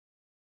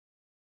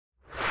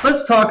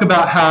Let's talk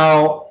about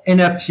how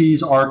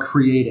NFTs are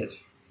created.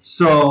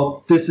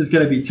 So this is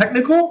going to be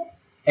technical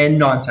and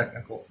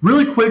non-technical.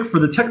 Really quick, for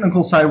the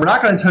technical side, we're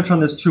not going to touch on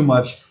this too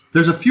much.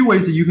 There's a few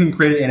ways that you can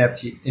create an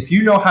NFT. If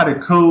you know how to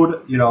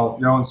code,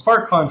 your own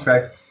smart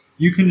contract,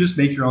 you can just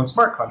make your own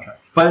smart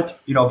contract.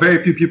 But,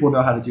 very few people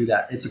know how to do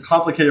that. It's a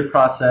complicated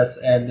process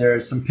and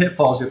there's some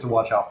pitfalls you have to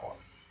watch out for.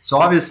 So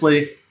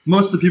obviously,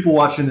 most of the people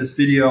watching this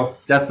video,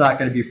 that's not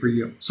going to be for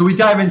you. So we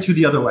dive into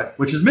the other way,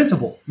 which is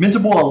Mintable.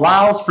 Mintable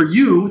allows for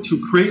you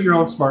to create your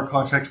own smart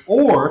contract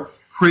or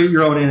create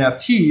your own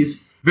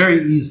NFTs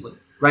very easily,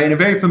 right? In a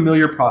very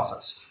familiar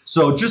process.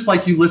 So just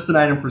like you list an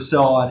item for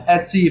sale on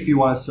Etsy, if you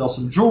want to sell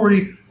some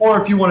jewelry,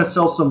 or if you want to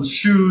sell some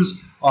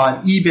shoes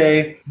on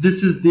eBay,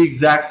 this is the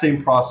exact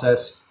same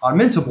process on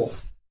Mintable.